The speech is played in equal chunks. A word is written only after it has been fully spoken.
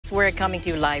We're coming to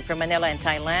you live from Manila in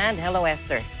Thailand. Hello,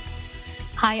 Esther.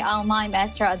 Hi, Alma. I'm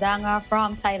Esther Adanga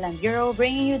from Thailand Bureau,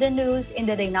 bringing you the news in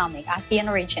the dynamic ASEAN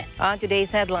region. On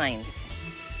today's headlines,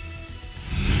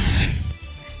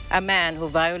 a man who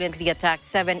violently attacked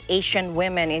 7 Asian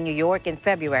women in New York in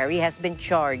February has been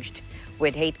charged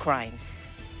with hate crimes.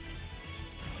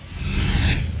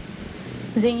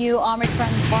 The new Omicron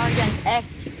variant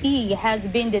XE has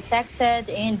been detected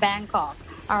in Bangkok.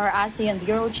 Our ASEAN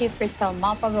Bureau Chief Cristel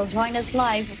Mapa will join us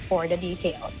live for the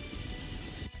details.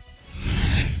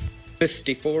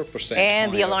 54%.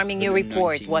 And the alarming new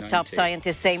report, what top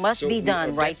scientists say must be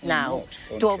done right now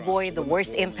to avoid the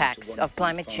worst impacts of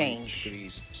climate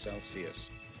change.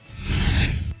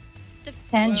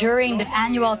 And during the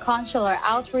annual consular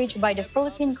outreach by the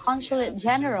Philippine Consulate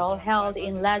General held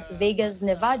in Las Vegas,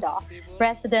 Nevada,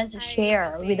 residents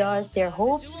share with us their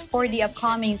hopes for the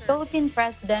upcoming Philippine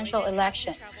presidential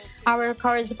election. Our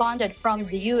correspondent from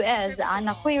the U.S.,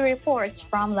 Anna Kui, reports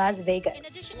from Las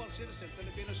Vegas.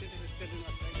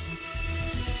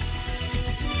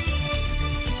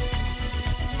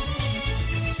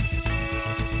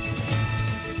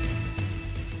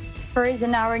 First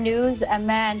in our news, a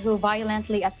man who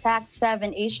violently attacked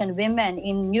 7 Asian women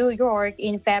in New York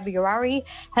in February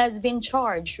has been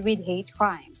charged with hate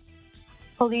crimes.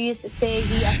 Police say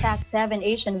he attacked 7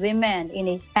 Asian women in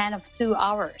a span of 2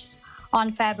 hours.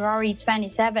 On February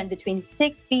 27, between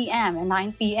 6 p.m. and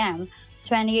 9 p.m.,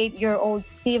 28-year-old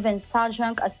Steven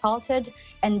Sajunk assaulted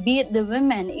and beat the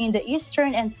women in the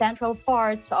eastern and central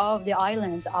parts of the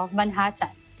island of Manhattan.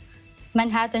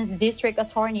 Manhattan's District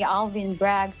Attorney Alvin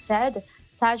Bragg said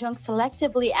Sajunk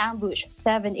selectively ambushed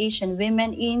 7 Asian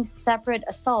women in separate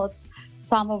assaults,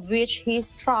 some of which he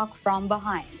struck from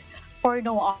behind, for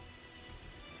no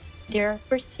their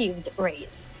perceived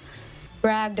race.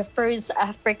 Bragg, the first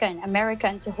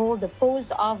African-American to hold the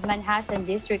post of Manhattan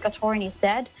District Attorney,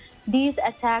 said these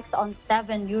attacks on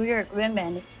 7 New York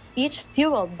women, each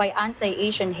fueled by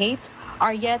anti-Asian hate,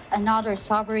 are yet another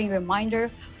sobering reminder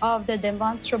of the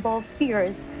demonstrable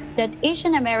fears that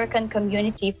Asian American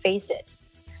community faces.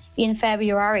 In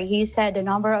February, he said the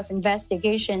number of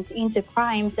investigations into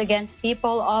crimes against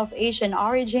people of Asian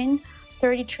origin,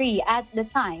 33 at the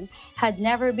time, had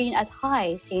never been as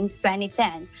high since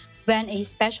 2010, when a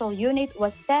special unit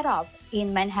was set up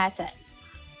in Manhattan.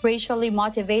 Racially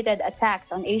motivated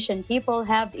attacks on Asian people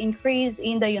have increased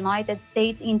in the United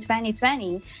States in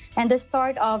 2020 and the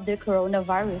start of the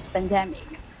coronavirus pandemic.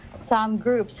 Some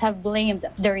groups have blamed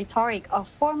the rhetoric of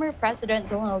former President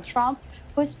Donald Trump,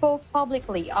 who spoke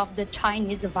publicly of the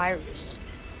Chinese virus.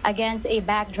 Against a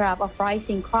backdrop of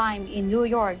rising crime in New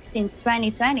York since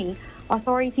 2020,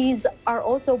 authorities are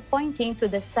also pointing to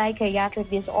the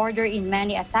psychiatric disorder in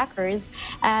many attackers,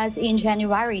 as in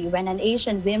January when an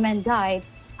Asian woman died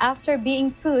after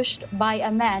being pushed by a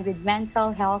man with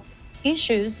mental health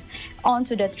issues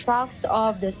onto the tracks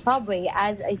of the subway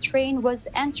as a train was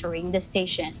entering the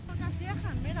station.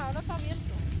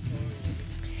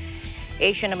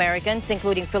 Asian Americans,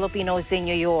 including Filipinos in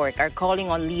New York, are calling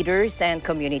on leaders and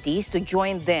communities to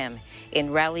join them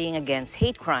in rallying against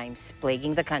hate crimes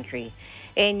plaguing the country.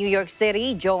 In New York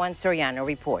City, Joanne Soriano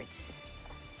reports.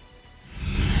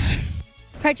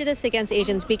 Prejudice against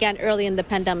Asians began early in the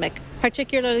pandemic,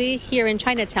 particularly here in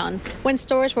Chinatown, when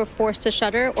stores were forced to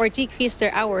shutter or decrease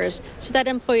their hours so that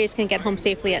employees can get home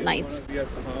safely at night.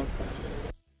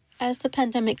 As the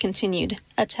pandemic continued,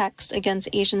 attacks against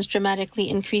Asians dramatically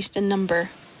increased in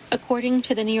number. According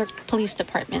to the New York Police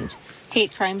Department,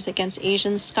 hate crimes against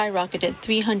Asians skyrocketed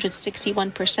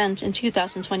 361% in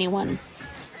 2021.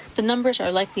 The numbers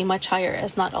are likely much higher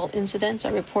as not all incidents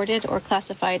are reported or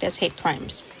classified as hate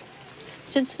crimes.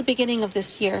 Since the beginning of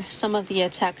this year, some of the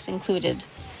attacks included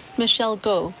Michelle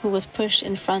Go, who was pushed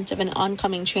in front of an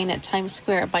oncoming train at Times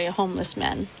Square by a homeless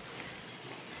man,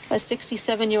 a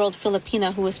 67-year-old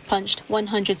Filipina who was punched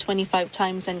 125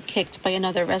 times and kicked by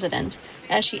another resident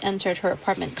as she entered her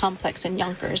apartment complex in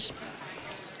Yonkers,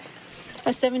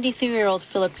 a 73-year-old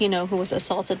Filipino who was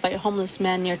assaulted by a homeless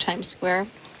man near Times Square,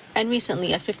 and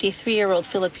recently a 53-year-old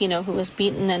Filipino who was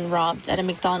beaten and robbed at a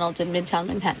McDonald's in Midtown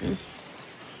Manhattan.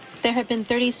 There have been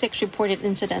 36 reported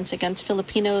incidents against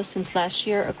Filipinos since last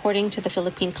year, according to the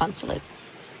Philippine Consulate.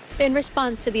 In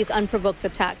response to these unprovoked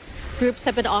attacks, groups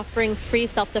have been offering free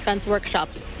self-defense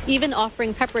workshops, even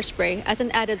offering pepper spray as an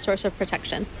added source of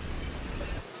protection.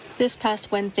 This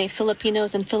past Wednesday,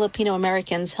 Filipinos and Filipino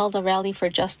Americans held a rally for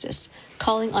justice,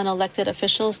 calling on elected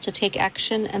officials to take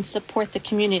action and support the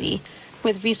community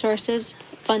with resources,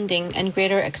 funding, and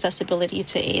greater accessibility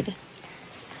to aid.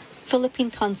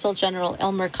 Philippine Consul General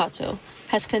El Mercato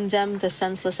has condemned the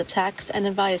senseless attacks and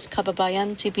advised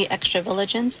kababayan to be extra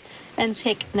vigilant and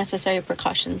take necessary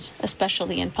precautions,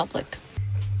 especially in public.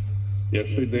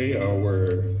 Yesterday,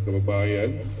 our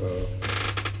kababayan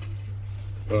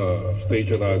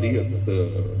staged a rally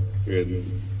in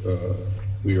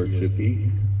New York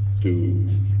City to,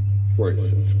 of course,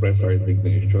 express our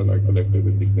indignation, our collective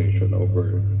indignation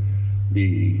over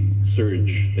the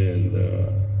surge in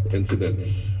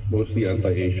incidents, mostly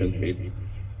anti-Asian hate,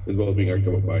 involving our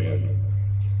kababayan.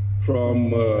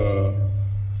 From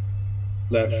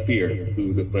last year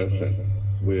to the present,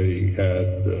 we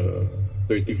had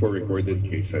 34 recorded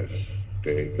cases.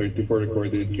 Okay, 34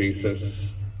 recorded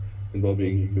cases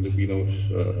involving Filipinos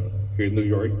here in New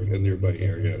York and nearby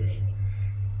areas.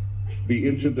 The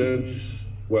incidents,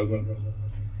 well,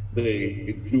 they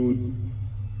include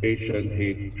Asian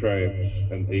hate crimes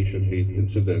and Asian hate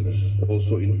incidents,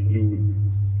 also include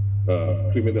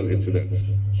criminal incidents.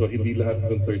 So hindi lahat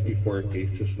ng 34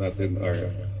 cases natin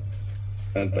are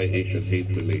anti-Asian hate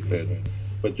related.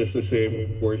 But just the same,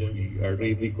 of course, we are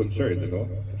really concerned, you know?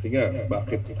 Kasi nga,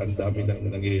 bakit ang dami nang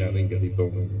nangyayaring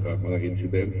ganitong mga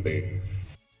insidente?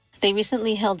 They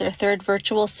recently held their third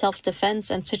virtual self-defense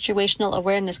and situational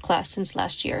awareness class since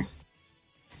last year.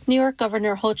 New York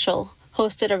Governor Hochul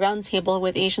hosted a roundtable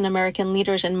with Asian American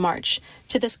leaders in March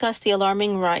to discuss the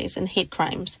alarming rise in hate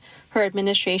crimes. Her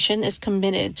administration is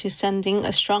committed to sending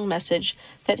a strong message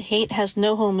that hate has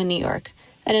no home in New York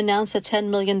and announced a $10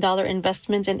 million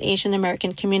investment in Asian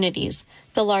American communities,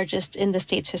 the largest in the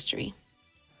state's history.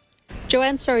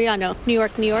 Joanne Soriano, New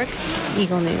York,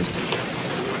 Eagle News.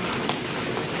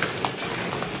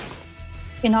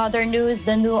 In other news,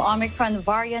 the new Omicron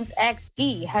variant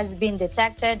XE has been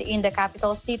detected in the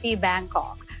capital city,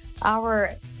 Bangkok.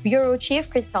 Our Bureau Chief,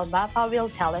 Crystal Bapa, will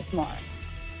tell us more.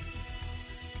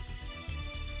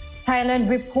 Thailand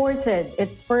reported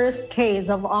its first case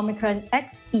of Omicron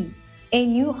XE, a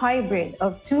new hybrid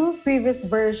of two previous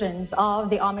versions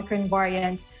of the Omicron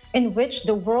variant in which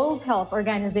the World Health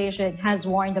Organization has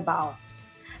warned about.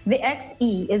 The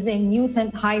XE is a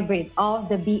mutant hybrid of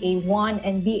the BA1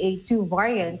 and BA2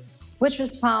 variants, which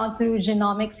was found through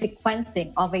genomic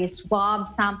sequencing of a swab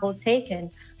sample taken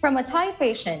from a Thai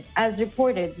patient, as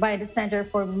reported by the Center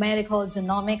for Medical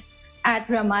Genomics at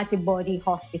Ramatibodi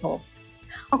Hospital.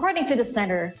 According to the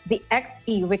center, the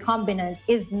XE recombinant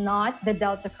is not the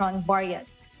Deltacron variant.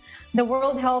 The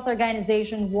World Health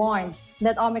Organization warned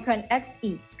that Omicron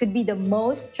XE could be the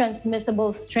most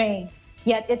transmissible strain,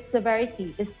 yet its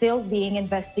severity is still being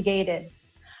investigated.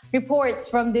 Reports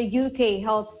from the UK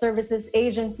Health Services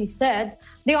Agency said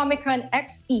the Omicron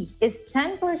XE is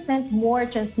 10% more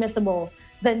transmissible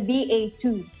than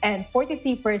BA2 and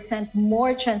 43%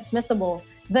 more transmissible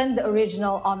than the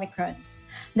original Omicron.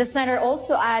 The center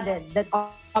also added that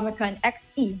Omicron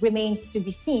XE remains to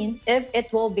be seen if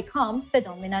it will become the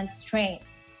dominant strain.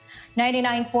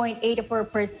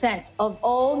 99.84% of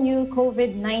all new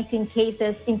COVID-19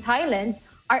 cases in Thailand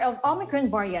are of Omicron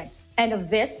variant, and of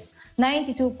this,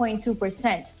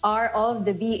 92.2% are of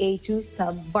the BA2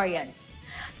 subvariant.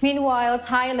 Meanwhile,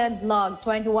 Thailand logged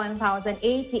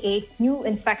 21,088 new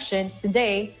infections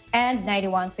today and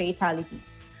 91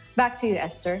 fatalities. Back to you,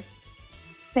 Esther.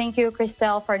 Thank you,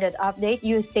 Crystal, for that update.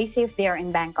 You stay safe there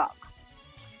in Bangkok.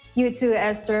 You too,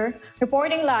 Esther.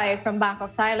 Reporting live from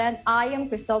Bangkok, Thailand, I am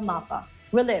Crystal Mapa.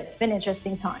 We live in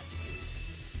interesting times.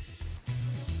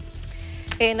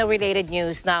 In a related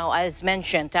news now, as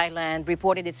mentioned, Thailand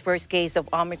reported its first case of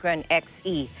Omicron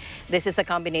XE. This is a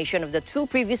combination of the two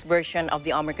previous versions of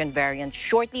the Omicron variant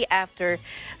shortly after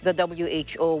the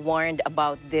WHO warned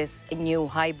about this new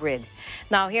hybrid.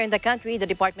 Now, here in the country, the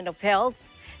Department of Health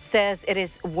says it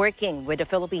is working with the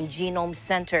Philippine Genome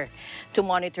Center to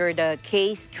monitor the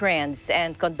case trends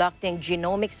and conducting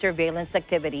genomic surveillance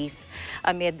activities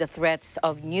amid the threats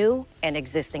of new and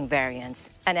existing variants.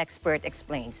 An expert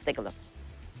explains. Take a look.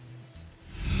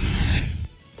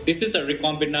 This is a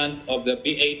recombinant of the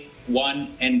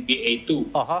BA1 and BA2.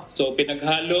 So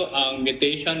pinaghalo ang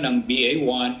mutation ng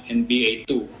BA1 and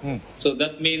BA2. So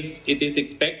that means it is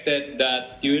expected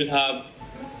that you will have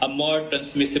a more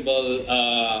transmissible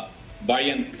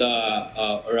variant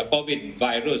or a COVID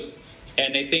virus.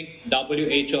 And I think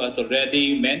WHO has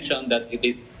already mentioned that it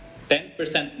is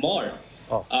 10% more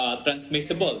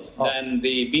transmissible than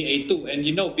the BA2. And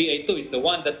you know, BA2 is the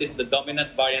one that is the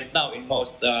dominant variant now in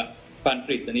most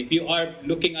countries. And if you are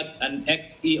looking at an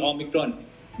XE Omicron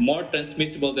more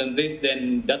transmissible than this,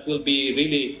 then that will be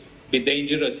really be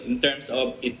dangerous in terms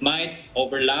of it might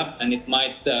overlap and it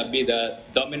might be the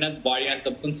dominant variant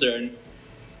of concern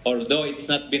although it's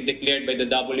not been declared by the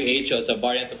WHO as a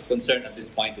variant of concern at this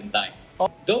point in time.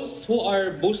 Those who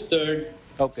are boosted,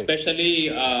 especially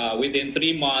within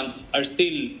 3 months, are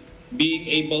still being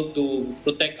able to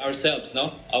protect ourselves.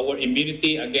 No, our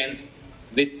immunity against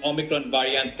this Omicron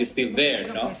variant is still there.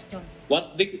 No,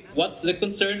 what's the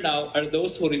concern now are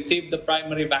those who received the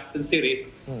primary vaccine series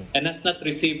and has not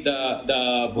received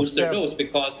the booster dose,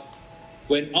 because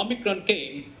when Omicron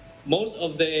came, most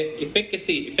of the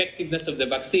effectiveness of the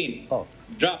vaccine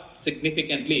dropped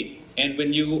significantly, and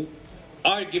when you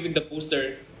are giving the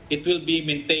booster, it will be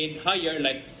maintained higher,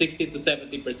 like 60 to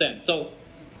 70%. So,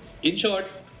 in short,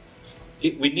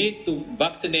 we need to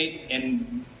vaccinate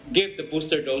and give the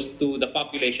booster dose to the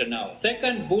population now.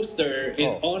 Second booster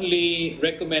is only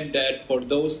recommended for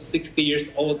those 60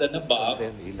 years old and above,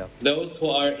 those who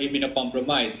are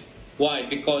immunocompromised. Why?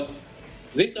 Because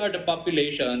these are the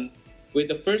population with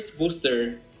the first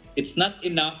booster. It's not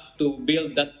enough to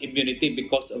build that immunity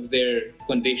because of their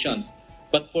conditions.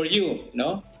 But for you,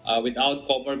 without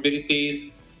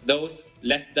comorbidities, those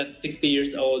less than 60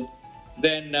 years old,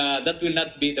 then that will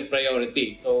not be the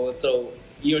priority. So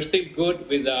you're still good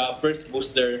with the first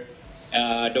booster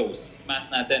dose.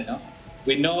 Mask natin, no?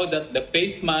 We know that the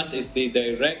face mask is the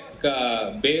direct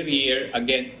barrier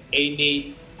against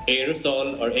any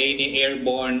aerosol or any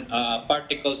airborne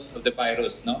particles of the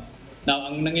virus, no? Now,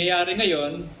 ang nangyayari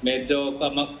ngayon, medyo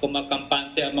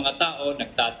kumakampante ang mga tao,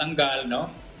 nagtatanggal, no?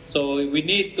 So we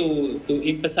need to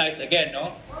emphasize again,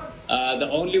 no? The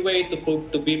only way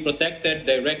to be protected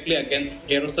directly against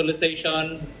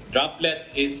aerosolization, droplet,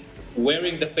 is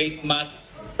wearing the face mask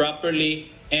properly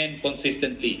and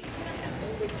consistently.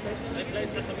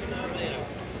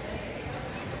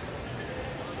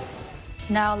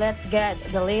 Now let's get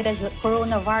the latest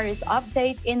coronavirus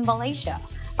update in Malaysia.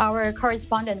 Our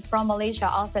correspondent from Malaysia,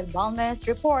 Alfred Balmes,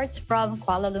 reports from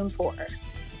Kuala Lumpur.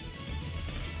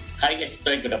 Hi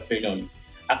Esther, good afternoon.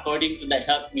 According to the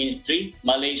Health Ministry,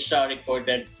 Malaysia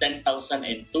recorded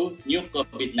 10,002 new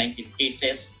COVID-19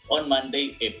 cases on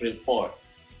Monday, April 4.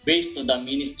 Based on the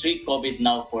Ministry COVID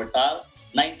Now portal,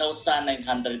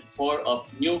 9,904 of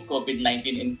new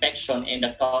COVID-19 infection in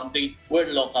the country were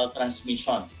local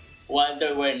transmission, while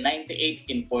there were 98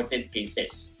 imported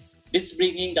cases. This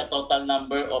bringing the total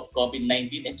number of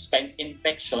COVID-19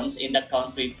 infections in the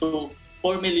country to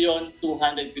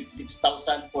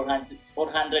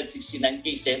 4,256,469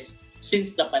 cases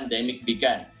since the pandemic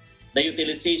began. The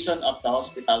utilization of the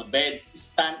hospital beds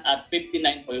stand at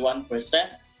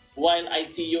 59.1%, while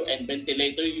ICU and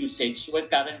ventilator usage were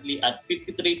currently at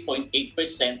 53.8%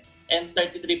 and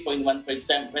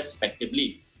 33.1%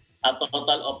 respectively. A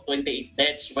total of 28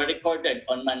 deaths were recorded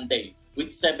on Monday,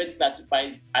 with 7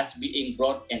 classified as being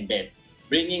brought and dead,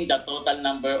 bringing the total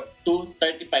number to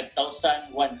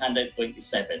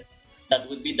 35,127. That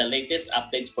would be the latest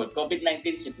updates for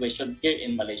COVID-19 situation here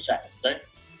in Malaysia, Esther.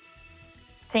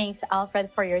 Thanks,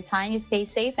 Alfred, for your time. You stay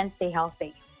safe and stay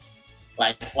healthy.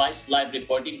 Likewise, live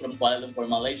reporting from Kuala Lumpur,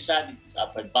 Malaysia, this is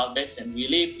Alfred Balmes, and we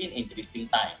live in interesting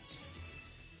times.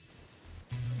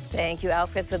 Thank you,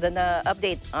 Alfred, for the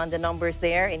update on the numbers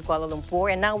there in Kuala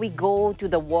Lumpur. And now we go to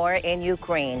the war in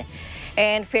Ukraine.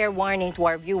 And fair warning to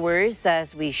our viewers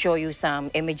as we show you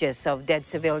some images of dead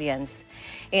civilians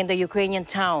in the Ukrainian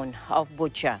town of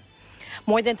Bucha.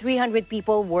 More than 300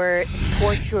 people were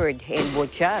tortured in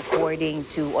Bucha, according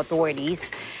to authorities.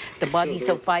 The bodies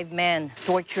of 5 men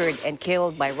tortured and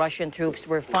killed by Russian troops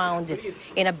were found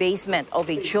in a basement of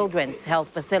a children's health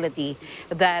facility,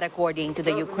 that according to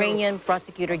the Ukrainian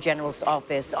Prosecutor General's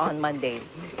office on Monday.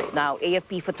 Now,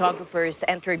 AFP photographers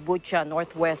entered Bucha,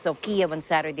 northwest of Kiev on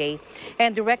Saturday,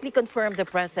 and directly confirmed the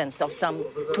presence of some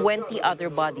 20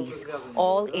 other bodies,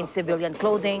 all in civilian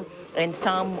clothing and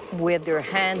some with their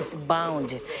hands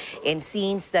bound, in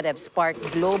scenes that have sparked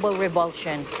global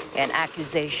revulsion and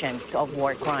accusations of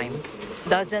war crime.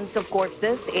 Dozens of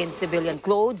corpses in civilian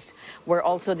clothes were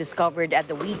also discovered at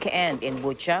the weekend in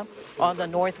Bucha, on the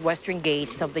northwestern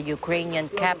gates of the Ukrainian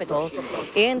capital,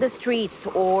 in the streets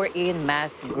or in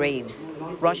mass graves.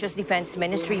 Russia's defense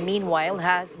ministry, meanwhile,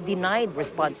 has denied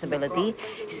responsibility,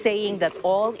 saying that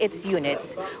all its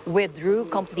units withdrew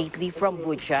completely from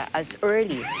Bucha as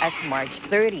early as March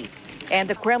 30. And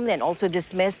the Kremlin also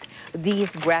dismissed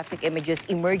these graphic images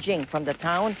emerging from the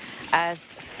town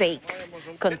as fakes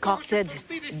concocted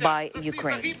by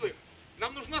Ukraine.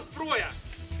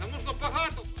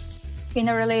 In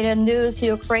a related news,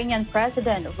 Ukrainian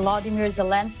President Volodymyr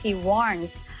Zelensky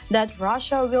warns that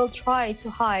Russia will try to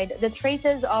hide the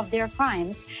traces of their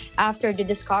crimes after the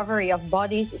discovery of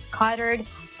bodies scattered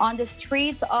on the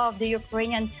streets of the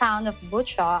Ukrainian town of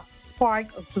Bucha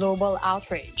sparked global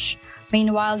outrage.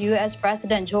 Meanwhile, U.S.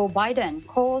 President Joe Biden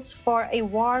calls for a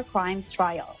war crimes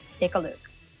trial. Take a look.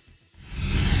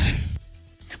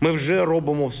 Ми вже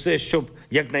робимо все, щоб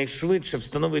якнайшвидше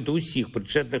встановити усіх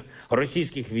причетних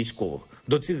російських військових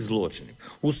до цих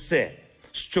злочинів. Усе,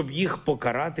 щоб їх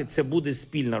покарати, це буде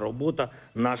спільна робота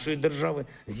нашої держави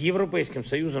з Європейським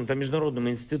Союзом та міжнародними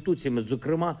інституціями,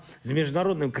 зокрема з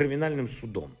Міжнародним кримінальним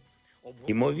судом.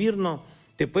 Ймовірно,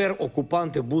 тепер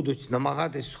окупанти будуть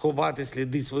намагатись сховати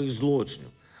сліди своїх злочинів.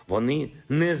 Вони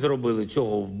не зробили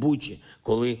цього в Бучі,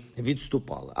 коли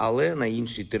відступали. Але на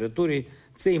іншій території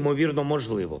це, ймовірно,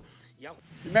 можливо.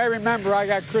 You may remember I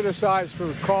got criticized for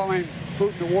calling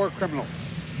Putin a war criminal.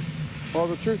 Well,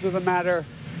 the truth of the matter,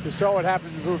 you saw what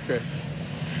happened in Bucha.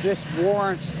 This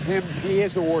warrants him, he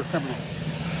is a war criminal.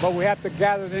 But we have to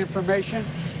gather the information.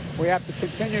 We have to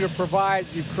continue to provide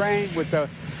Ukraine with the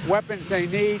weapons they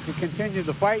need to continue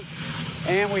the fight.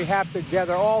 And we have to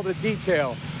gather all the detail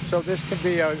so this can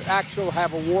be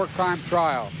have a war crime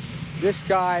trial. This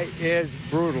guy is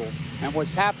brutal. And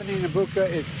what's happening in Bucha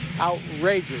is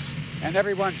outrageous. And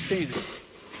everyone's seen it.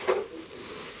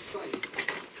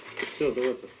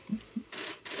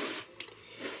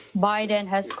 Biden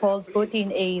has called Putin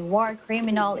a war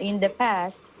criminal in the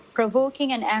past, provoking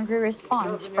an angry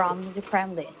response from the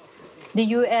Kremlin. The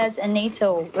U.S. and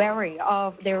NATO, wary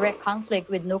of direct conflict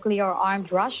with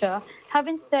nuclear-armed Russia, have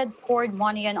instead poured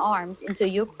money and arms into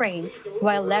Ukraine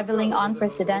while leveling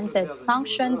unprecedented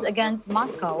sanctions against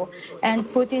Moscow and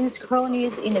Putin's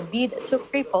cronies in a bid to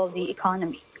cripple the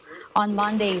economy. On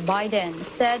Monday, Biden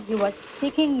said he was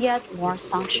seeking yet more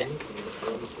sanctions.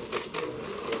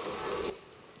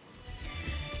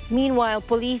 Meanwhile,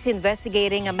 police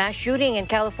investigating a mass shooting in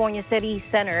California City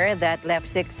Center that left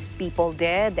 6 people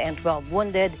dead and 12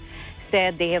 wounded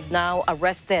said they have now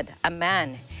arrested a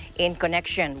man in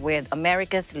connection with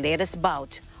America's latest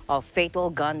bout of fatal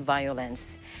gun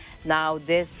violence. Now,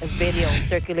 this video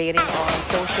circulating on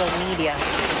social media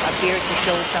appeared to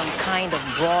show some kind of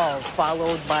brawl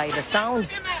followed by the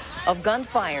sounds of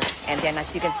gunfire. And then,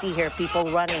 as you can see here,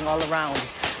 people running all around.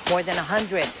 More than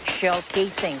 100 shell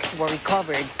casings were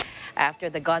recovered after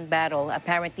the gun battle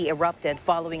apparently erupted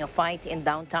following a fight in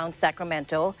downtown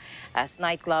Sacramento as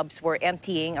nightclubs were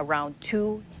emptying around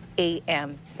 2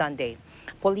 a.m. Sunday.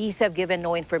 Police have given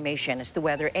no information as to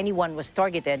whether anyone was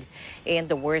targeted in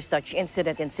the worst such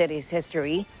incident in city's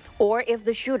history or if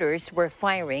the shooters were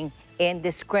firing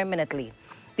indiscriminately.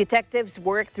 Detectives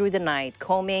worked through the night,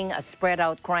 combing a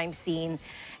spread-out crime scene,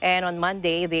 and on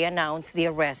Monday, they announced the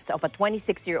arrest of a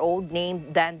 26-year-old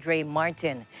named Dandre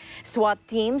Martin. SWAT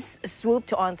teams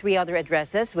swooped on 3 other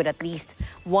addresses with at least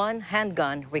 1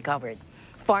 handgun recovered.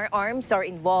 Firearms are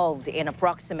involved in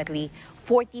approximately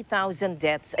 40,000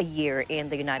 deaths a year in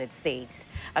the United States,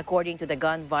 according to the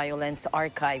Gun Violence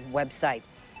Archive website.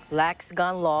 Lax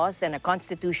gun laws and a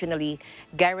constitutionally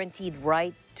guaranteed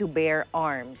right to bear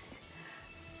arms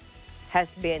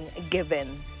has been given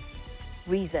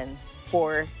reason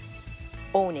for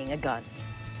owning a gun.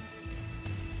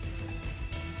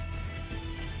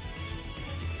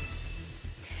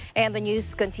 And the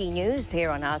news continues here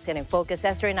on ASEAN in Focus.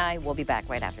 Esther and I will be back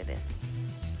right after this.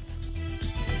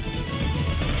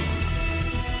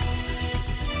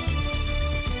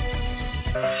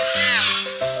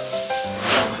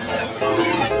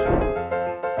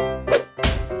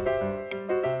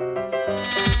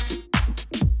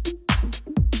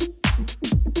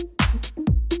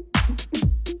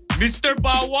 Mr.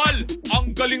 Bawal,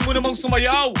 ang galing mo namang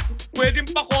sumayaw. Pwedeng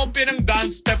pa-copy ng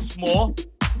dance steps mo?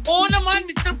 Oo naman,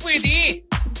 Mr. Pwede.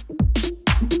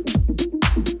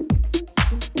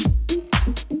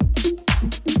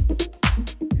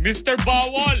 Mr.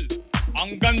 Bawal,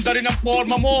 ang ganda rin ng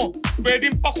forma mo.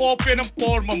 Pwedeng pa-copy ng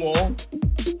forma mo?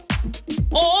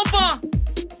 Oo ba?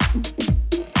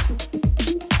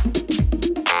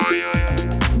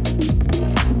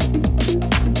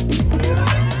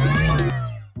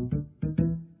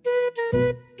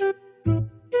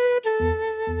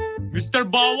 Mr.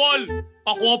 Bawal,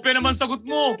 pakopya naman sagot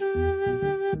mo.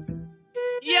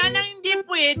 Yan ang hindi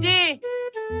pwede.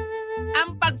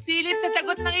 Ang pagsilip sa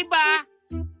sagot ng iba,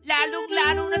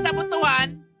 lalong-lalong na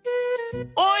sabotuhan.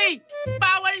 Oy!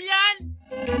 Bawal yan!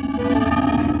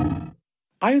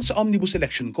 Ayon sa Omnibus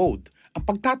Election Code, ang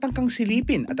pagtatangkang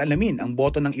silipin at alamin ang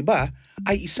boto ng iba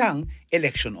ay isang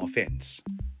election offense.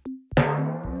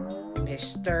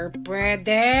 Mr.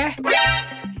 Pwede?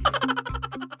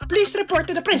 Please report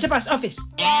to the principal's office.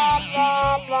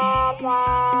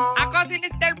 Ako si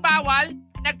Mr. Bawal,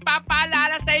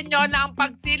 nagpapaalala sa inyo na ang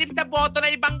pagsilip sa boto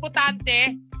ng ibang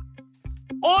botante.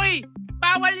 Uy!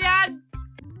 Bawal yan!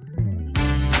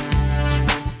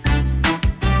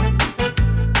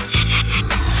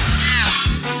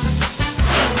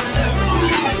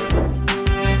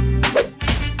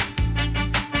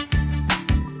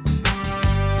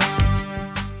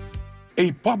 A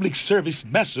public service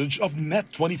message of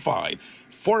Net25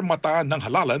 for Mata ng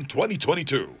Halalan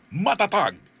 2022.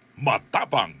 Matatag,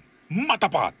 matapang,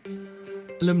 matapat.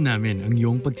 Alam namin ang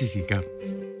iyong pagsisikap.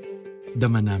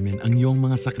 Dama namin ang iyong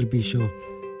mga sakripisyo.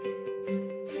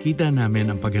 Kita namin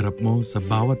ang pagharap mo sa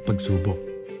bawat pagsubok.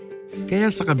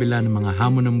 Kaya sa kabila ng mga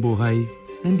hamon ng buhay,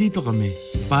 nandito kami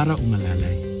para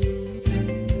umalalay.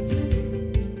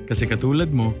 Kasi katulad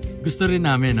mo, gusto rin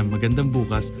namin ang magandang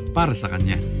bukas para sa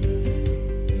kanya.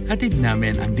 Hatid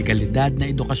namin ang dekalidad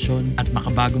na edukasyon at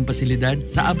makabagong pasilidad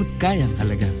sa abot kayang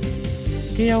halaga.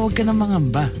 Kaya huwag ka na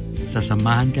mangamba.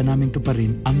 Sasamahan ka namin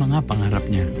tuparin ang mga pangarap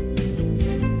niya.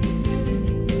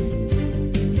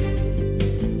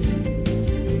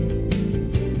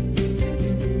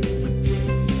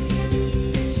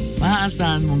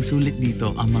 Maaasahan mong sulit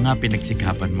dito ang mga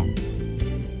pinagsikapan mo.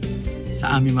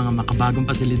 Sa aming mga makabagong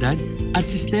pasilidad at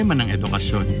sistema ng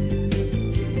edukasyon,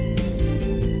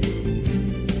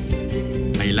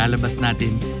 ay lalabas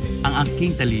natin ang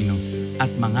aking talino at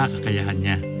mga kakayahan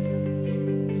niya.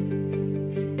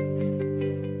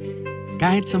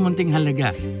 Kahit sa munting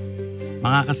halaga,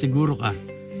 makakasiguro ka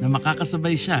na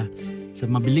makakasabay siya sa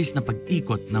mabilis na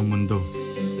pag-ikot ng mundo.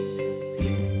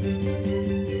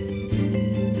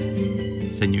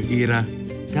 Sa New Era,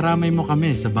 karamay mo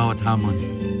kami sa bawat hamon.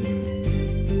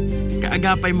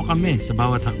 Kaagapay mo kami sa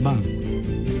bawat hakbang.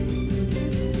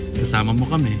 Kasama mo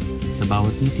kami sa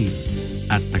bawat ngiti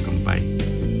at tagumpay.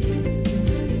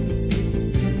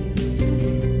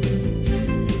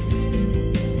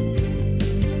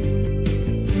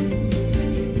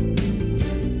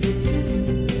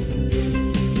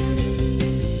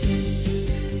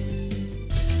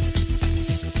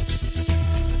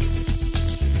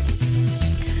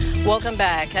 Welcome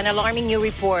back. An alarming new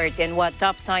report in what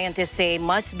top scientists say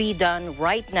must be done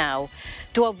right now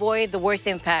to avoid the worst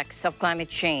impacts of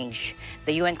climate change.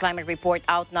 The UN climate report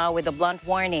out now with a blunt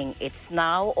warning. It's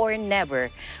now or never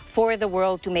for the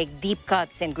world to make deep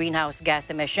cuts in greenhouse gas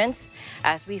emissions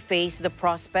as we face the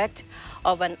prospect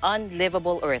of an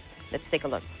unlivable Earth. Let's take a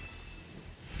look.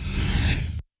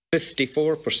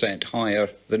 54% higher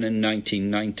than in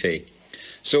 1990.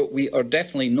 So we are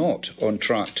definitely not on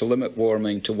track to limit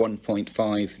warming to 1.5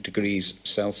 degrees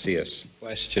Celsius.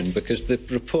 Question, because the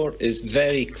report is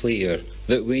very clear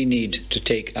that we need to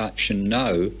take action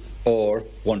now, or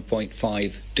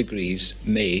 1.5 degrees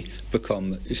may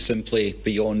become simply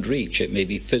beyond reach. It may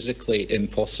be physically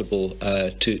impossible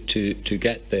to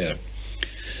get there.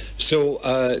 So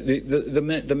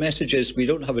the message is we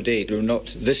don't have a date. We're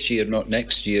not this year, not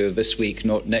next year, this week,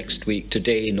 not next week,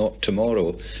 today, not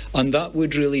tomorrow. And that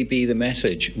would really be the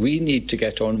message. We need to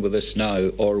get on with this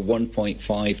now, or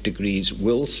 1.5 degrees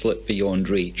will slip beyond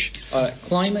reach.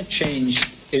 Climate change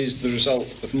is the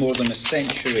result of more than a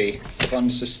century of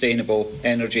unsustainable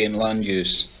energy and land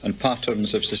use and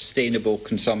patterns of sustainable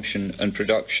consumption and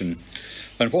production.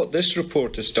 And what this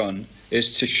report has done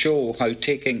is to show how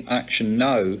taking action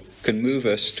now can move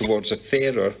us towards a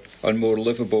fairer and more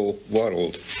livable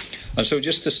world. And so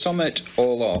just to sum it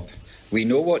all up, we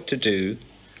know what to do,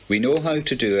 we know how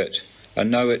to do it,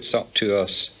 and now it's up to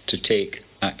us to take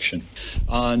action.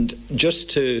 And just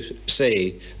to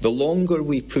say, the longer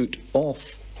we put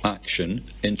off action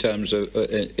in terms of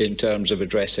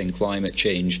addressing climate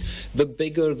change, the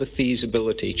bigger the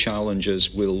feasibility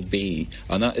challenges will be.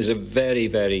 And that is a very,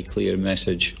 very clear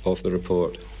message of the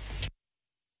report.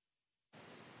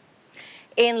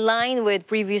 In line with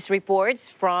previous reports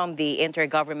from the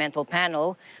Intergovernmental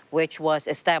Panel, which was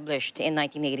established in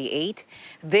 1988,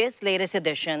 this latest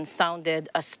edition sounded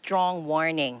a strong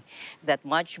warning that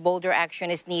much bolder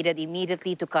action is needed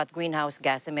immediately to cut greenhouse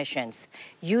gas emissions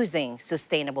using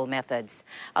sustainable methods.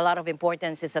 A lot of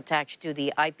importance is attached to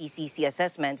the IPCC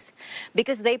assessments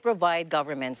because they provide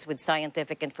governments with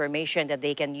scientific information that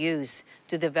they can use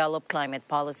to develop climate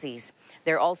policies.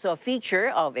 They're also a feature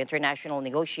of international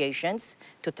negotiations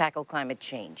to tackle climate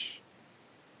change.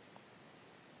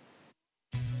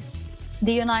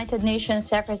 The United Nations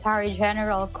Secretary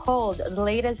General called the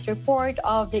latest report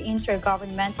of the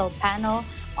Intergovernmental Panel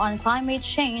on Climate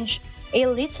Change a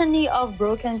litany of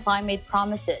broken climate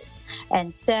promises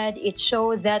and said it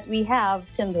showed that we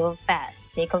have to move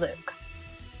fast. Take a look.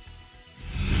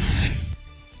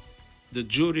 The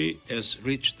jury has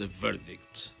reached the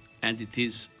verdict, and it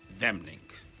is damning.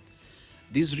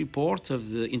 This report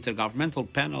of the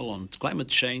Intergovernmental Panel on Climate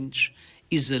Change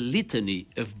is a litany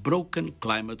of broken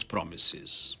climate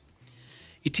promises.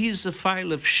 It is a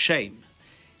file of shame,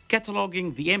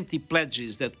 cataloguing the empty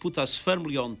pledges that put us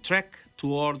firmly on track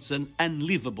towards an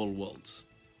unlivable world.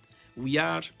 We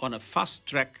are on a fast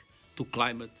track to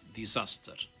climate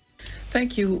disaster.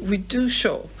 Thank you. We do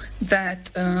show that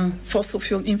fossil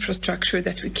fuel infrastructure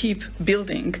that we keep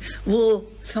building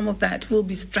some of that will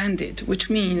be stranded, which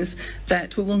means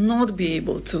that we will not be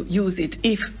able to use it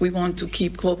if we want to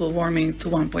keep global warming to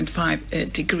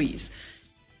 1.5 degrees.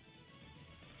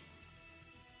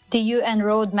 The UN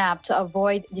roadmap to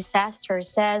avoid disaster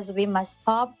says we must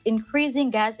stop increasing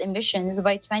gas emissions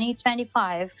by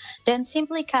 2025, then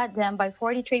simply cut them by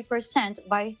 43%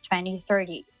 by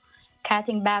 2030.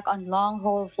 Cutting back on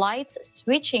long-haul flights,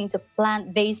 switching to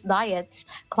plant-based diets,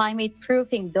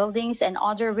 climate-proofing buildings, and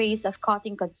other ways of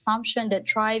cutting consumption that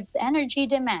drives energy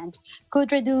demand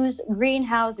could reduce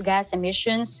greenhouse gas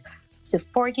emissions to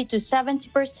 40 to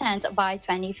 70% by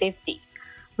 2050.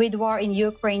 With war in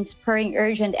Ukraine spurring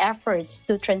urgent efforts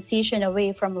to transition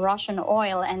away from Russian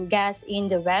oil and gas in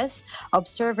the West,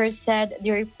 observers said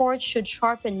the report should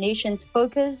sharpen nations'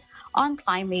 focus on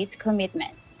climate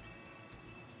commitments.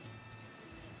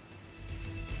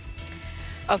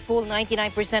 A full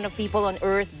 99% of people on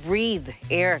Earth breathe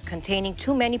air containing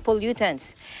too many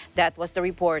pollutants. That was the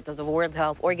report of the World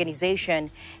Health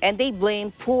Organization, and they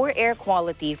blame poor air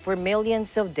quality for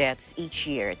millions of deaths each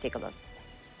year. Take a look.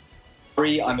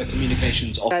 I'm a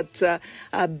communications officer. That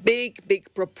a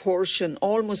big proportion,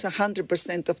 almost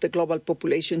 100% of the global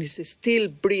population is still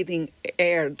breathing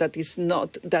air that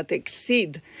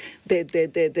exceed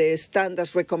the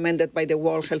standards recommended by the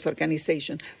World Health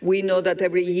Organization. We know that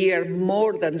every year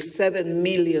more than 7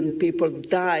 million people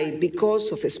die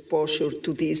because of exposure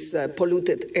to this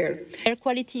polluted air. Air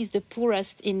quality is the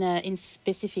poorest in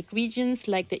specific regions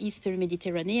like the Eastern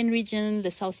Mediterranean region,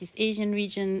 the Southeast Asian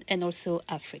region, and also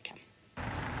Africa.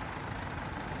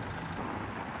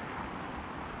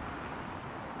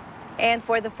 And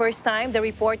for the first time, the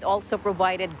report also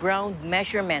provided ground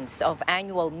measurements of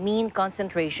annual mean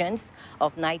concentrations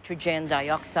of nitrogen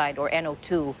dioxide, or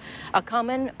NO2, a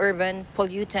common urban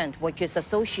pollutant which is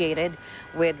associated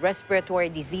with respiratory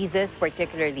diseases,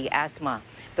 particularly asthma.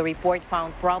 The report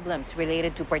found problems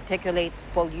related to particulate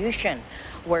pollution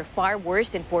were far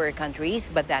worse in poorer countries,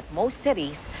 but that most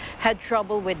cities had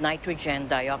trouble with nitrogen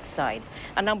dioxide.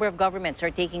 A number of governments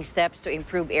are taking steps to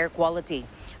improve air quality.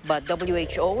 But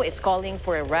WHO is calling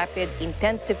for a rapid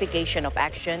intensification of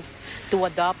actions to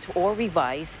adopt or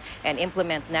revise and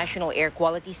implement national air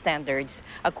quality standards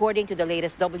according to the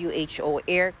latest WHO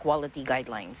air quality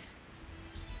guidelines.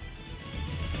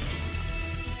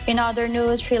 In other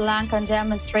news, Sri Lankan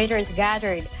demonstrators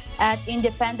gathered at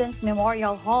Independence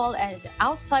Memorial Hall and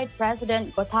outside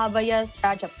President Gotabaya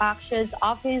Rajapaksa's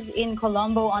office in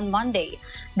Colombo on Monday,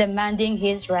 demanding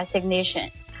his resignation.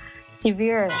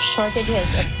 Severe shortages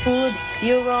of food,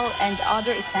 fuel, and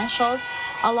other essentials,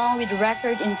 along with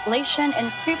record inflation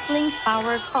and crippling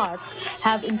power cuts,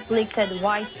 have inflicted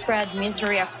widespread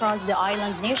misery across the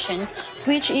island nation,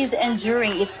 which is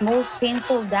enduring its most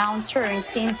painful downturn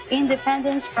since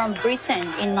independence from Britain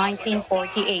in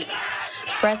 1948.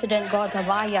 President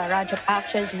Gotabaya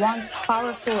Rajapaksa's once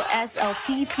powerful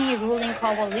SLPP ruling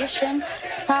coalition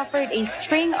suffered a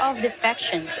string of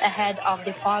defections ahead of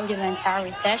the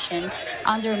parliamentary session,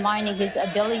 undermining his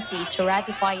ability to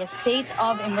ratify a state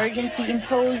of emergency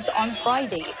imposed on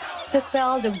Friday to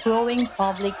quell the growing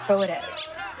public protest.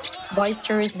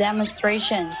 Boisterous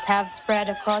demonstrations have spread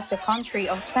across the country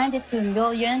of 22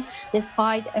 million,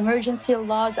 despite emergency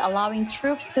laws allowing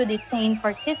troops to detain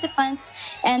participants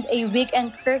and a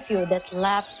weekend curfew that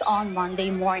lapsed on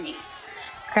Monday morning.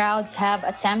 Crowds have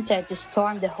attempted to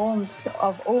storm the homes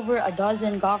of over a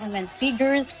dozen government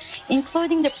figures,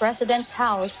 including the president's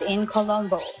house in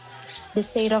Colombo. The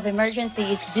state of emergency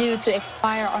is due to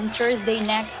expire on Thursday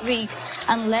next week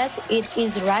unless it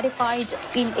is ratified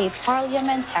in a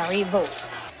parliamentary vote.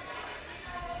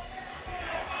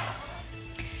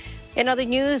 In other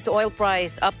news, oil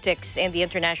price upticks in the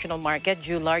international market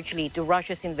due largely to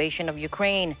Russia's invasion of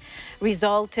Ukraine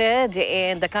resulted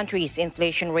in the country's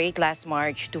inflation rate last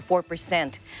March to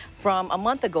 4% from a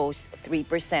month ago's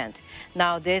 3%.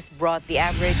 Now, this brought the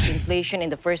average inflation in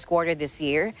the first quarter this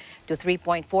year to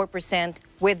 3.4%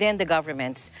 within the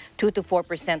government's 2 to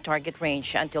 4% target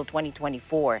range until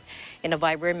 2024. In a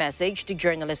Viber message to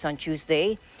journalists on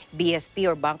Tuesday, BSP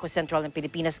or Bangko Sentral ng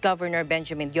Pilipinas Governor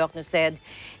Benjamin Diokno said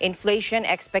inflation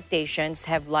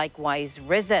expectations have likewise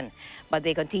risen, but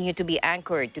they continue to be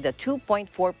anchored to the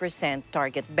 2.4%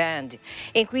 target band.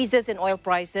 Increases in oil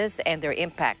prices and their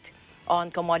impact on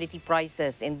commodity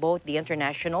prices in both the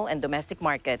international and domestic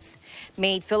markets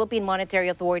made Philippine monetary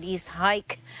authorities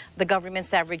hike the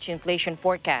government's average inflation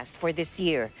forecast for this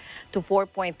year to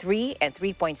 4.3 and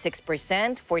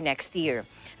 3.6% for next year.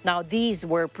 Now, these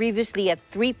were previously at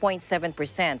 3.7%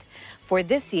 for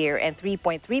this year and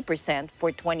 3.3%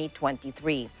 for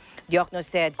 2023. Diokno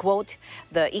said, quote,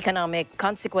 the economic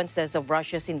consequences of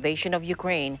Russia's invasion of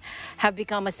Ukraine have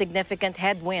become a significant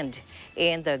headwind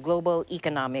in the global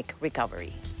economic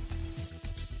recovery.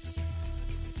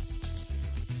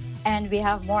 And we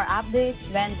have more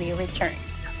updates when we return.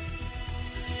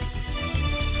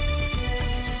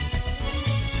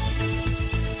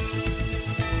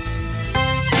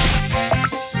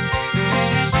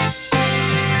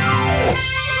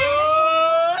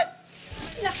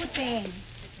 Nakuteng.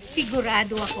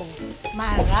 Sigurado ako,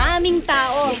 maraming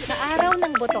tao sa araw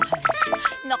ng botohan.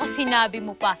 Naku, sinabi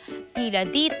mo pa, pila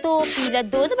dito, pila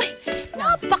doon.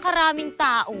 Napakaraming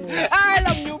tao.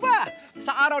 Alam nyo ba,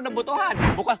 sa araw ng botohan,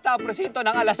 bukas na ang presinto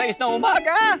ng alas 6 ng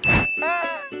umaga.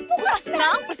 Bukas na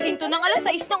ang presinto ng alas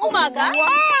 6 ng umaga?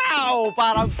 Wow!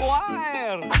 Parang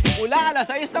choir! Mula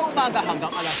alas 6 ng umaga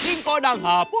hanggang alas 5 ng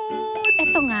hapon.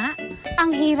 Eto nga,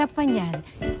 ang hirap pa niyan,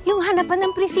 yung hanapan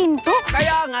ng presinto.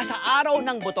 Kaya nga sa araw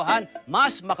ng botohan,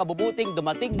 mas makabubuting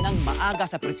dumating ng maaga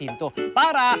sa presinto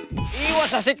para iwas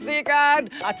sa siksikan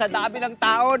at sa dami ng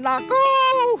tao. Naku!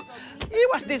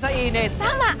 Iwas din sa init.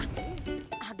 Tama!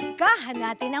 Agahan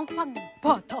natin ang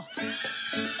pagboto.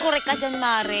 Korek ka dyan,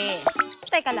 Mare.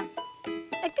 Teka lang,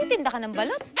 nagtitinda ka ng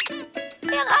balot?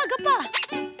 Ay, ang aga pa.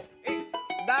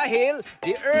 Dahil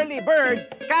the early bird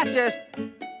catches...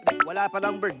 Wala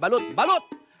palang bird. Balot! Balot!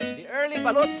 The early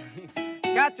balot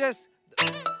catches...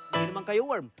 Hindi naman kayo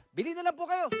worm. Bili na lang po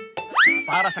kayo.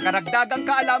 Para sa karagdagang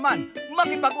kaalaman,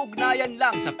 makipag-ugnayan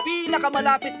lang sa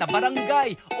pinakamalapit na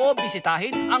barangay o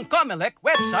bisitahin ang COMELEC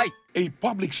website. A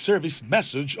public service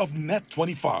message of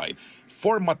Net25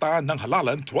 for Mata ng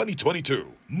Halalan 2022.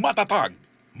 Matatag,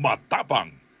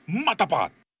 matapang,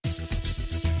 matapat.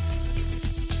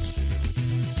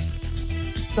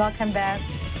 Welcome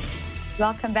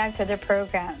back to the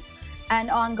program. An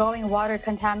ongoing water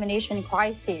contamination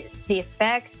crisis, the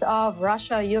effects of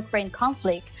Russia-Ukraine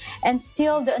conflict, and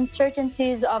still the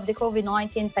uncertainties of the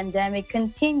COVID-19 pandemic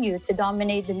continue to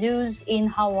dominate the news in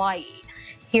Hawaii.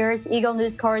 Here's Eagle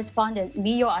News correspondent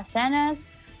Mio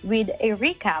Asenas with a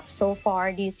recap so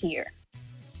far this year.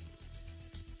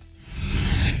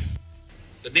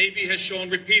 The Navy has shown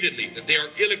repeatedly that they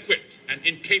are ill-equipped and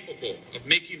incapable of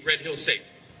making Red Hill safe.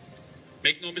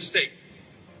 Make no mistake,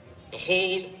 the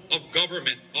whole of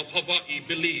government of Hawaii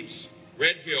believes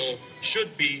Red Hill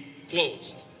should be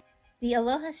closed. The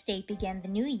Aloha State began the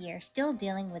new year still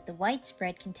dealing with the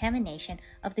widespread contamination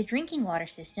of the drinking water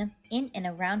system in and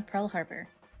around Pearl Harbor.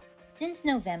 Since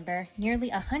November, nearly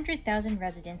 100,000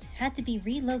 residents had to be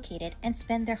relocated and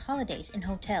spend their holidays in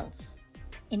hotels.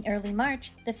 In early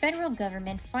March, the federal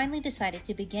government finally decided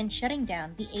to begin shutting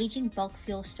down the aging bulk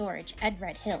fuel storage at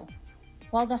Red Hill,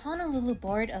 while the Honolulu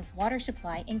Board of Water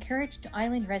Supply encouraged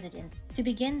island residents to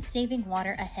begin saving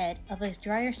water ahead of a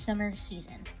drier summer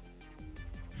season.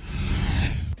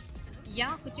 Я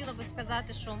хотіла би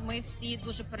сказати, що ми всі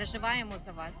дуже переживаємо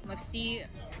за вас. Ми всі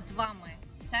з вами,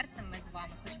 серцем ми з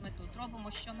вами, хоч ми тут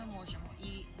робимо, що ми можемо. І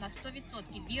на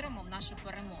 100% віримо в нашу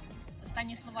перемогу.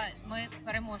 Останні слова, ми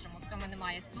переможемо, в цьому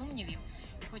немає сумнівів.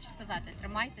 І хочу сказати,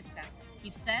 тримайтеся і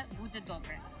все буде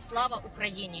добре. Слава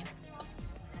Україні!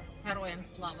 Героям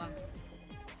слава!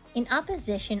 In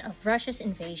opposition of Russia's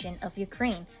invasion of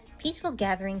Ukraine, peaceful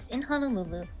gatherings in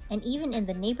Honolulu and even in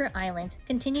the neighbor islands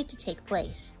continue to take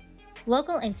place.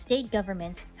 Local and state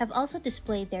governments have also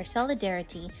displayed their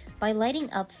solidarity by lighting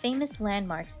up famous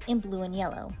landmarks in blue and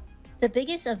yellow. The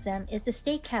biggest of them is the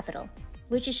state capitol,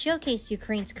 which has showcased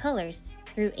Ukraine's colors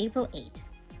through April 8.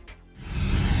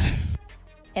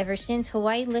 Ever since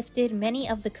Hawaii lifted many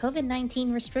of the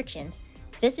COVID-19 restrictions,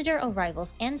 visitor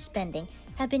arrivals and spending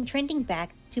have been trending back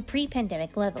to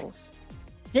pre-pandemic levels.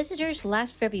 Visitors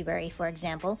last February, for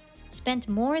example, spent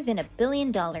more than $1 billion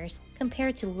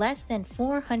compared to less than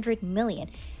 $400 million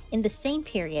in the same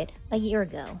period a year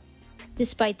ago.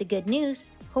 Despite the good news,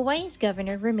 Hawaii's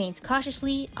governor remains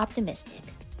cautiously optimistic.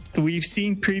 We've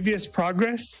seen previous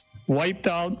progress wiped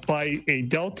out by a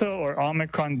Delta or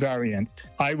Omicron variant.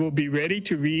 I will be ready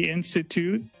to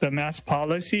reinstitute the mask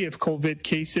policy if COVID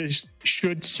cases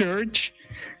should surge.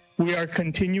 We are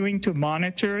continuing to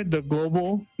monitor the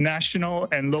global, national,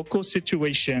 and local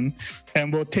situation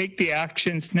and will take the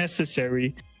actions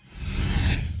necessary.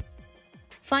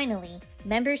 Finally,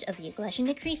 members of the Iglesia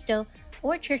ni Cristo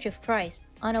or Church of Christ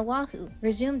on Oahu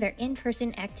resumed their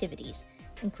in-person activities,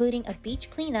 including a beach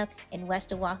cleanup in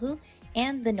West Oahu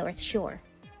and the North Shore.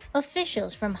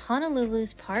 Officials from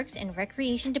Honolulu's Parks and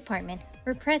Recreation Department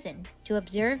were present to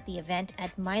observe the event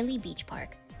at Miley Beach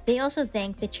Park. They also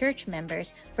thanked the church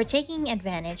members for taking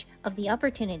advantage of the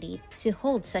opportunity to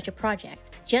hold such a project,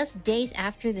 just days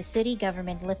after the city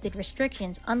government lifted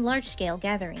restrictions on large-scale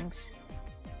gatherings.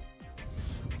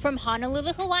 From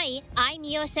Honolulu, Hawaii, I'm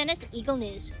Mio Senas, Eagle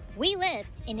News. We live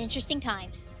in interesting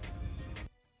times.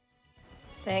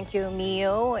 Thank you,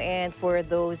 Mio. And for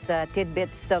those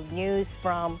tidbits of news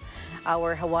from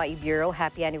our Hawaii Bureau,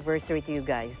 happy anniversary to you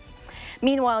guys.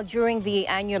 Meanwhile, during the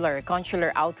annular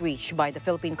consular outreach by the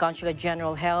Philippine Consulate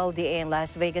General held in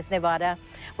Las Vegas, Nevada,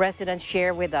 residents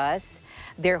share with us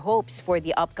their hopes for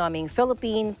the upcoming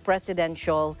Philippine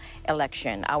presidential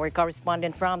election. Our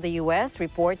correspondent from the U.S.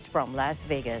 reports from Las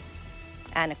Vegas.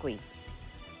 Anna Cui.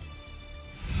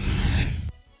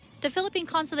 The Philippine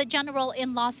Consulate General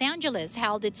in Los Angeles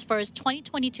held its first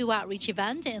 2022 outreach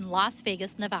event in Las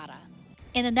Vegas, Nevada.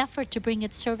 In an effort to bring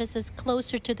its services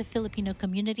closer to the Filipino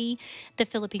community, the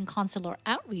Philippine Consular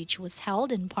Outreach was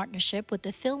held in partnership with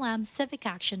the PhilAm Civic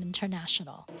Action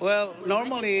International. Well,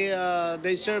 normally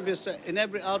they service, in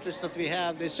every outreach that we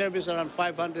have, they service around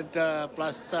 500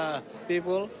 plus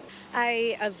people.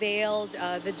 I availed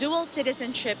the dual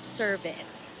citizenship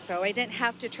service. So I didn't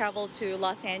have to travel to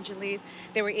Los Angeles.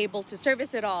 They were able to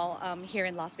service it all here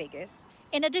in Las Vegas.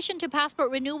 In addition to passport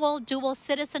renewal, dual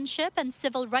citizenship, and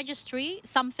civil registry,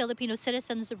 some Filipino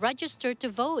citizens registered to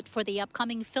vote for the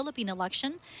upcoming Philippine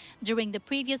election during the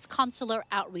previous consular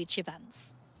outreach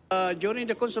events. During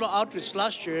the consular outreach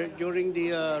last year, during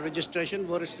the registration,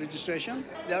 voters registration,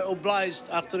 they are obliged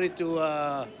actually to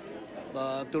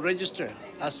register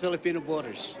as Filipino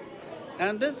voters.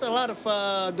 And there's a lot of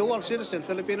dual citizens,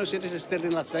 Filipino citizens still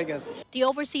in Las Vegas. The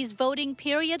overseas voting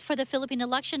period for the Philippine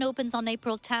election opens on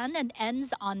April 10 and ends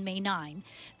on May 9.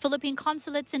 Philippine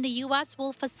consulates in the U.S.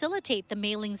 will facilitate the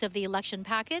mailings of the election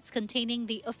packets containing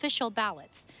the official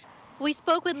ballots. We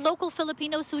spoke with local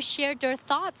Filipinos who shared their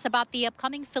thoughts about the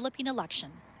upcoming Philippine election.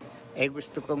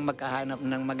 Gusto kong makahanap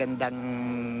ng magandang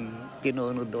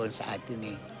pinuno doon sa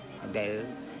atin dahil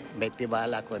may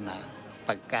tiwala ko na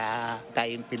pagka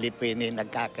tayong Pilipino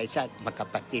nagkakaisa at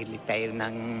makapapili tayo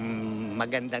ng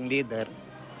magandang leader,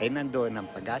 ay nandoon ang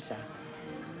pag-asa.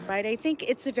 Right, I think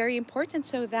it's very important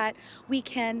so that we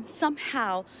can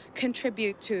somehow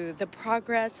contribute to the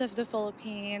progress of the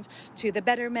Philippines, to the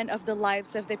betterment of the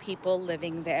lives of the people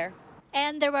living there.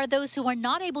 And there are those who are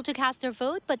not able to cast their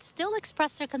vote but still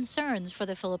express their concerns for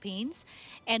the Philippines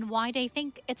and why they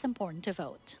think it's important to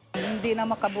vote. Hindi na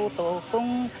makaboto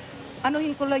kung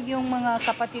anuhin ko lang yung mga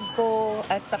kapatid ko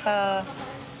at saka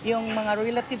yung mga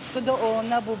relatives ko doon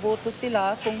na buboto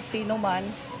sila kung sino man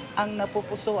ang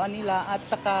napupusuan nila at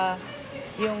saka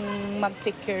yung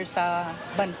mag-take care sa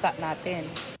bansa natin.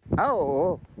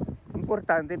 Oo.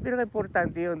 Importante.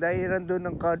 Pinaka-importante yun dahil nandun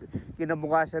ang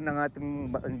kinabukasan ng ating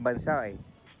bansa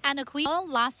Anna Cui,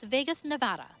 Las Vegas,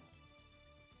 Nevada.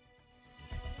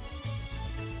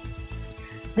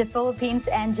 The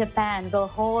Philippines and Japan will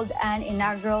hold an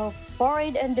inaugural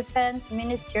Foreign and Defense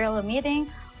Ministerial Meeting,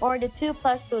 or the 2+2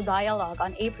 Dialogue,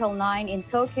 on April 9 in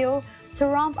Tokyo to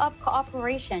ramp up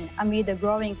cooperation amid the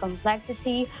growing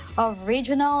complexity of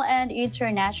regional and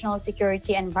international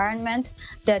security environment,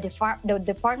 the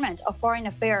Department of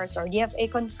Foreign Affairs, or DFA,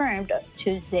 confirmed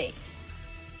Tuesday.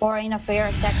 Foreign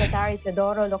Affairs Secretary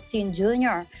Teodoro Locsin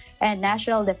Jr. and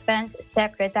National Defense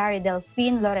Secretary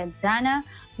Delfin Lorenzana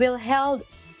will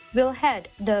head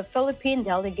the Philippine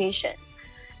delegation.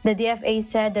 The DFA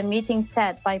said the meeting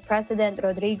set by President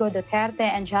Rodrigo Duterte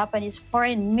and Japanese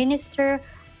Foreign Minister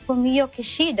Fumio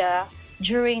Kishida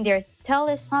during their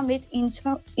tele-summit in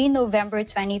November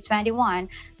 2021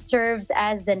 serves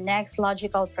as the next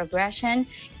logical progression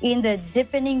in the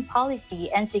deepening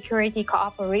policy and security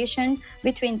cooperation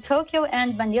between Tokyo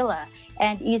and Manila,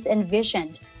 and is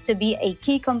envisioned to be a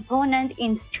key component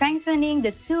in strengthening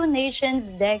the two nations'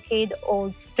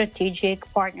 decade-old strategic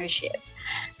partnership.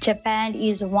 Japan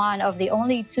is one of the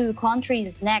only two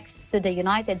countries next to the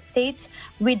United States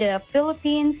with the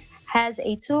Philippines has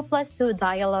a 2+2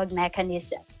 dialogue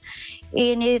mechanism.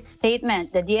 In its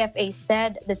statement, the DFA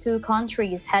said the two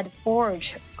countries had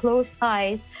forged close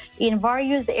ties in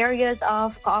various areas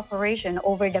of cooperation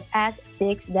over the past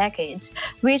 6 decades,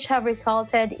 which have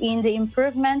resulted in the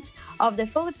improvement of the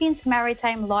Philippines'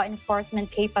 maritime law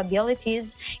enforcement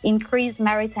capabilities, increased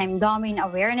maritime domain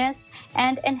awareness,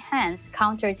 and enhanced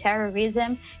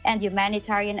counterterrorism and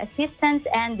humanitarian assistance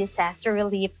and disaster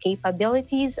relief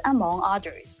capabilities, among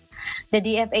others. The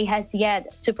DFA has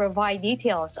yet to provide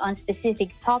details on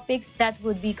specific topics that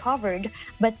would be covered,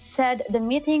 but said the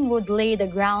meeting would lay the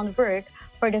groundwork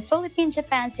for the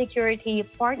Philippine-Japan security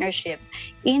partnership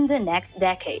in the next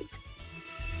decade.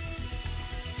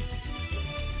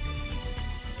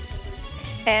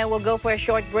 And we'll go for a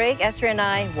short break. Esther and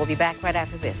I will be back right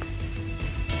after this.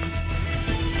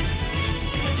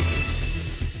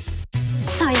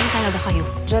 Sayang talaga kayo.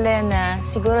 Jolena,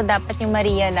 siguro dapat yung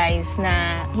ma-realize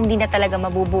na hindi na talaga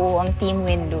mabubuo ang Team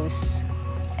Win-Lose.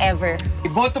 Ever.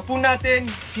 Iboto po natin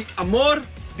si Amor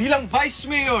bilang Vice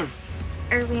Mayor.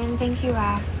 Erwin, thank you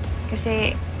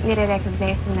kasi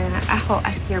nire-recognize mo na ako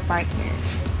as your partner.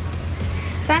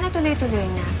 Sana tuloy-tuloy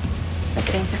na,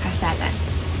 pati rin sa kasalan.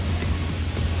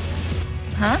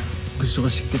 Ha? Gusto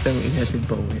kasi kitang ihatid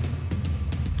pa uwi.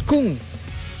 Kung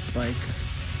bye ka.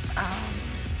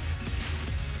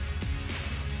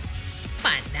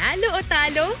 Panalo o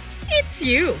talo, it's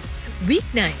you!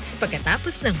 Weeknights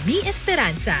pagkatapos ng Mi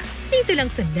Esperanza. Dito lang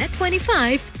sa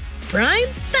Net25, Prime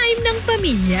Time ng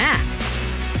Pamilya.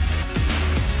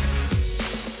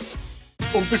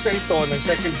 Umpisa ito ng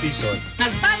second season.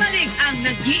 Nagbabalik ang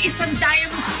nag-iisang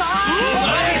Diamond Star!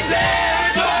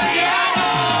 Maricel Soriano!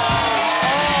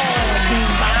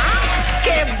 Diba?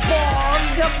 Que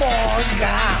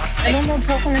bongga-bongga! Nanonood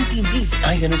po ako ng TV.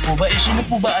 Ay, ganun po ba? Eh, sino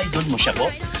po ba idol mo siya po?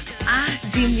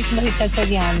 Si Miss Maricel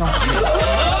Soriano.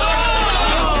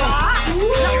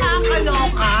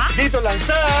 Nakakaloka? Dito lang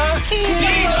sa...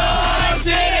 Quezon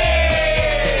City!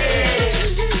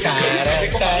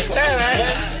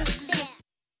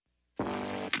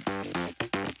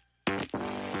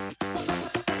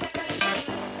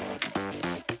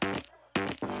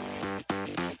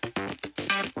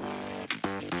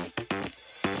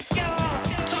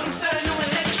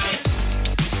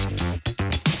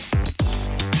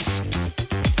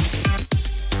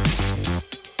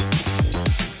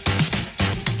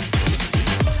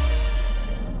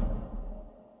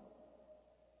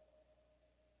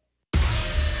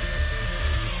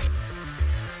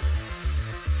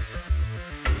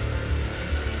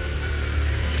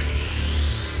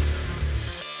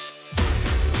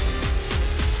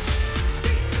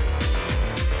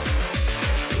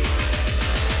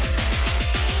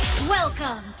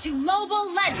 Welcome to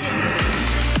Mobile Legends!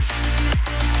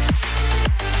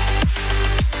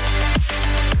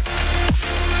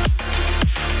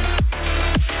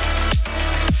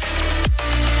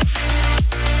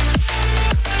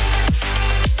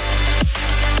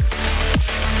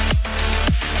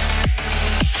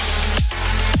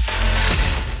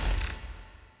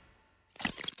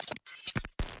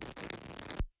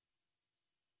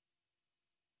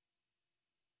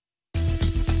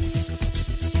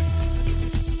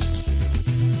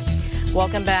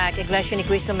 Welcome back. Iglesia ni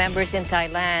Cristo members in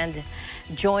Thailand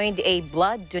joined a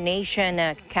blood donation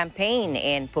campaign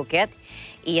in Phuket.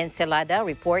 Ian Celada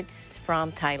reports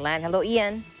from Thailand. Hello,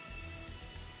 Ian.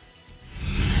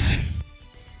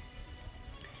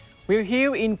 We're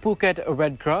here in Phuket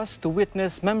Red Cross to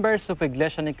witness members of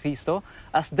Iglesia ni Cristo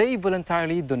as they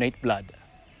voluntarily donate blood.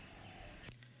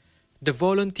 The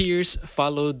volunteers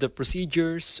followed the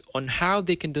procedures on how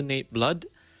they can donate blood,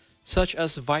 such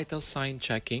as vital sign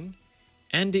checking,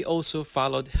 and they also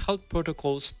followed health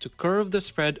protocols to curb the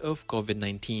spread of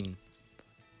COVID-19.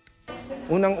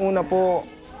 Unang-una po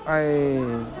ay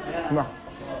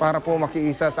para po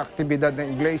makiisa sa aktibidad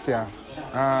ng iglesia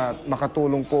at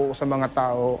makatulong po sa mga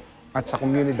tao at sa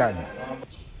komunidad.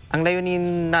 Ang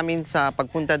layunin namin sa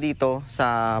pagpunta dito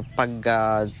sa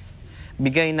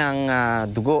pagbigay ng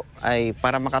dugo ay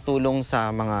para makatulong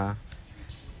sa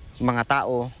mga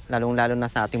tao, lalong-lalo na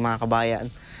sa ating mga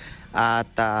kabayan. At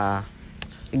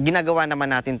ginagawa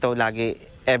naman natin to lagi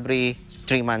every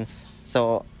 3 months.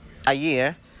 So, a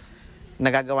year,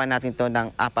 nagagawa natin to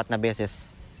ng 4 na beses.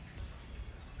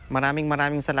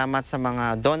 Maraming salamat sa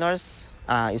mga donors,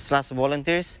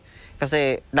 /volunteers,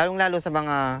 kasi lalong-lalo sa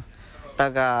mga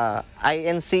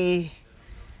taga-INC,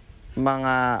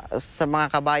 sa mga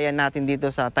kabayan natin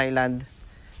dito sa Thailand.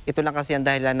 Ito lang kasi ang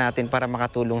dahilan natin para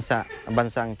makatulong sa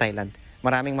bansang Thailand.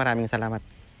 Maraming salamat.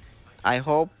 I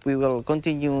hope we will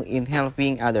continue in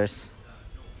helping others.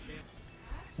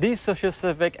 This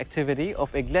socio-civic activity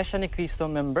of Iglesia ni Cristo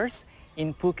members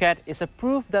in Phuket is a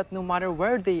proof that no matter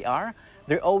where they are,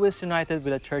 they're always united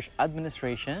with the church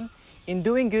administration in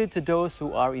doing good to those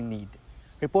who are in need.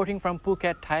 Reporting from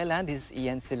Phuket, Thailand, this is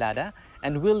Ian Silada,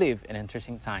 and we live in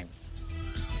interesting times.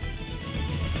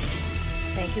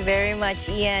 Thank you very much,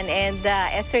 Ian. And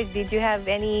Esther, did you have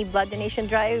any blood donation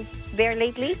drive there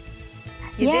lately?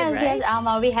 You yes, did, right? yes,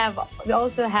 Alma. We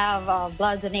also have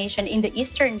blood donation in the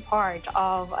eastern part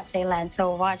of Thailand,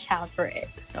 so watch out for it.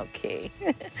 Okay.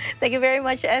 Thank you very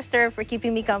much, Esther, for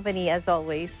keeping me company as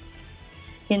always.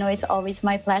 You know, it's always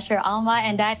my pleasure, Alma,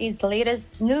 and that is the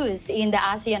latest news in the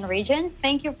ASEAN region.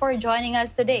 Thank you for joining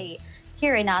us today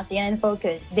here in ASEAN in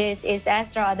Focus. This is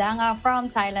Esther Adanga from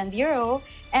Thailand Bureau,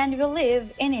 and we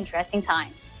live in interesting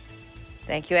times.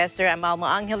 Thank you, Esther. I'm Alma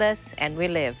Angeles, and we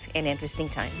live in interesting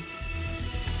times.